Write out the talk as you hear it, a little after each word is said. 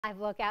I've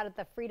looked out at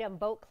the Freedom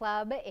Boat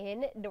Club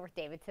in North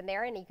Davidson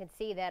there, and you can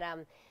see that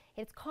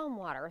it's calm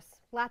waters.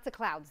 Lots of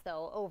clouds,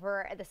 though,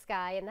 over the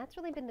sky, and that's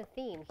really been the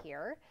theme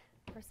here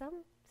for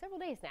several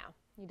days now.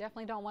 You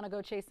definitely don't want to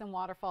go chasing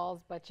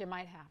waterfalls, but you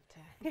might have to.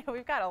 Yeah,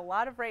 we've got a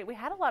lot of rain. We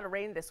had a lot of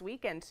rain this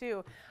weekend,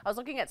 too. I was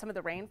looking at some of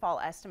the rainfall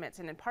estimates,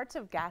 and in parts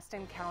of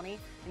Gaston County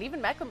and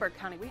even Mecklenburg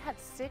County, we had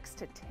 6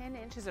 to 10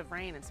 inches of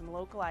rain in some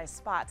localized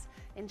spots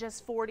in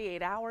just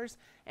 48 hours,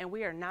 and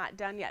we are not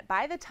done yet.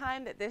 By the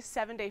time that this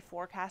 7-day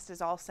forecast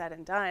is all said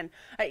and done,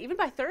 even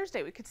by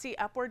Thursday, we could see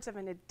upwards of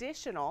an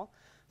additional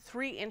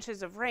 3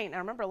 inches of rain. Now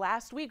remember,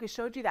 last week we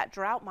showed you that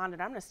drought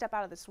monitor. I'm going to step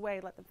out of this way,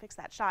 let them fix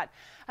that shot.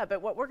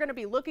 But what we're going to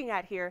be looking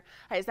at here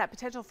is that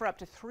potential for up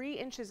to 3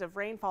 inches of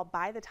rainfall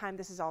by the time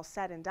this is all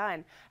said and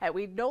done.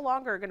 We no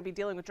longer are going to be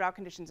dealing with drought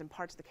conditions in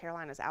parts of the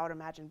Carolinas, I would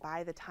imagine,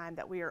 by the time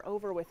that we are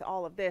over with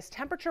all of this.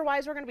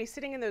 Temperature-wise, we're going to be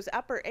sitting in those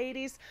upper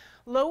 80s,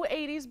 low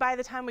 80s by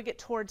the time we get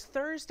towards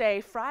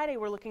Thursday. Friday,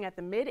 we're looking at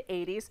the mid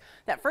 80s.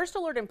 That first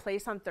alert in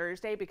place on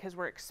Thursday because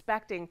we're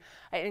expecting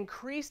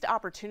increased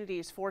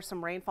opportunities for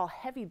some rainfall,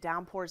 heavy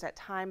downpours at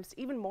times,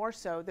 even more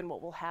so than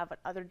what we'll have at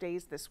other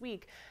days this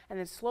week. And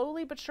then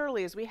slowly but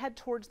surely, as we head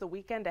towards the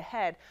weekend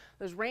ahead,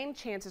 those rain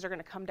chances are going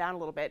to come down a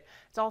little bit.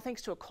 It's all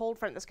thanks to a cold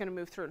front that's going to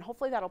move through, and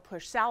hopefully that'll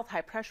push south.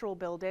 High pressure will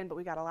build in, but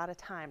we got a lot of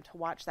time to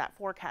watch that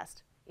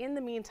forecast. In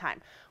the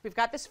meantime, we've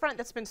got this front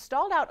that's been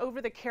stalled out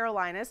over the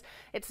Carolinas.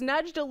 It's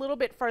nudged a little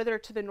bit further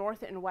to the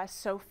north and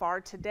west so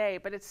far today,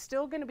 but it's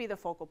still going to be the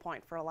focal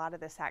point for a lot of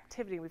this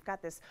activity. We've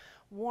got this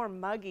warm,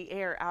 muggy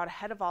air out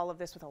ahead of all of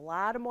this with a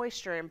lot of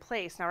moisture in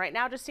place. Now, right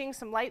now, just seeing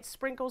some light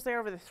sprinkles there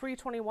over the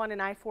 321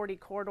 and I-40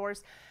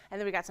 corridors, and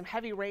then we got some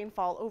heavy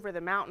rainfall over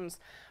the mountains.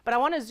 But I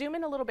want to zoom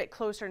in a little bit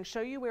closer and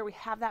show you where we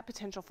have that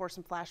potential for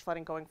some flash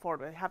flooding going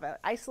forward. We have an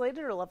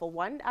isolated or level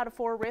 1 out of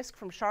 4 risk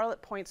from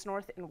Charlotte points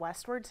north and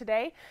westward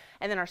today.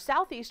 And then our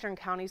southeastern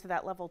counties are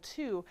that level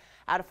 2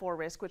 out of 4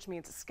 risk, which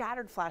means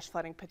scattered flash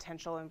flooding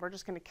potential. And we're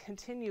just going to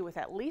continue with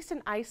at least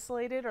an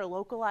isolated or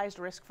localized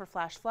risk for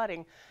flash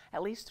flooding,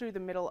 at least through the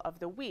middle of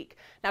the week.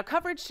 Now,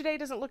 coverage today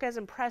doesn't look as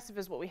impressive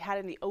as what we had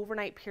in the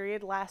overnight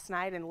period last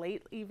night and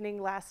late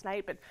evening last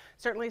night, but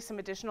certainly some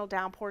additional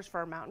downpours for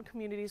our mountain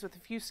communities with a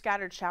few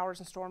scattered showers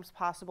and storms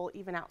possible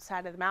even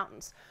outside of the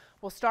mountains.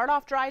 We'll start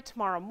off dry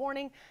tomorrow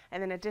morning,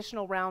 and then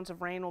additional rounds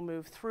of rain will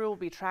move through. We'll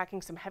be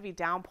tracking some heavy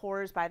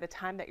downpours by the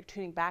time that you're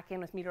tuning back in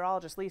with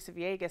meteorologist Lisa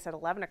Villegas at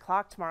 11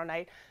 o'clock tomorrow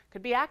night.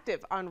 Could be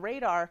active on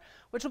radar,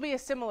 which will be a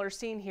similar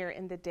scene here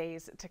in the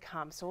days to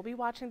come. So we'll be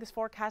watching this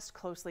forecast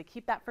closely.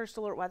 Keep that First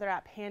Alert weather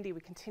app handy.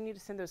 We continue to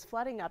send those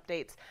flooding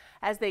updates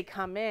as they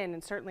come in,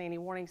 and certainly any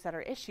warnings that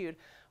are issued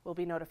will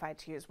be notified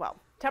to you as well.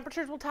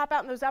 Temperatures will top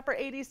out in those upper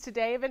 80s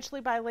today. Eventually,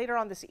 by later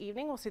on this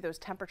evening, we'll see those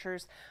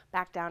temperatures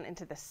back down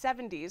into the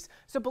 70s.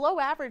 So below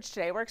average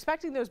today. We're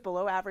expecting those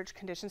below average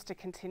conditions to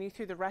continue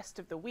through the rest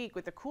of the week,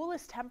 with the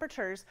coolest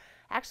temperatures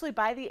actually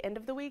by the end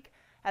of the week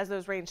as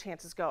those rain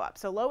chances go up.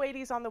 So low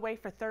 80s on the way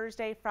for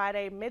Thursday,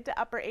 Friday, mid to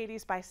upper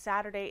 80s by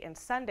Saturday and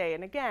Sunday.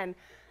 And again,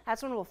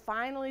 that's when we'll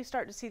finally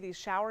start to see these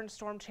shower and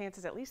storm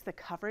chances, at least the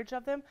coverage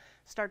of them,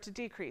 start to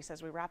decrease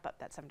as we wrap up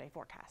that 7-day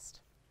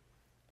forecast.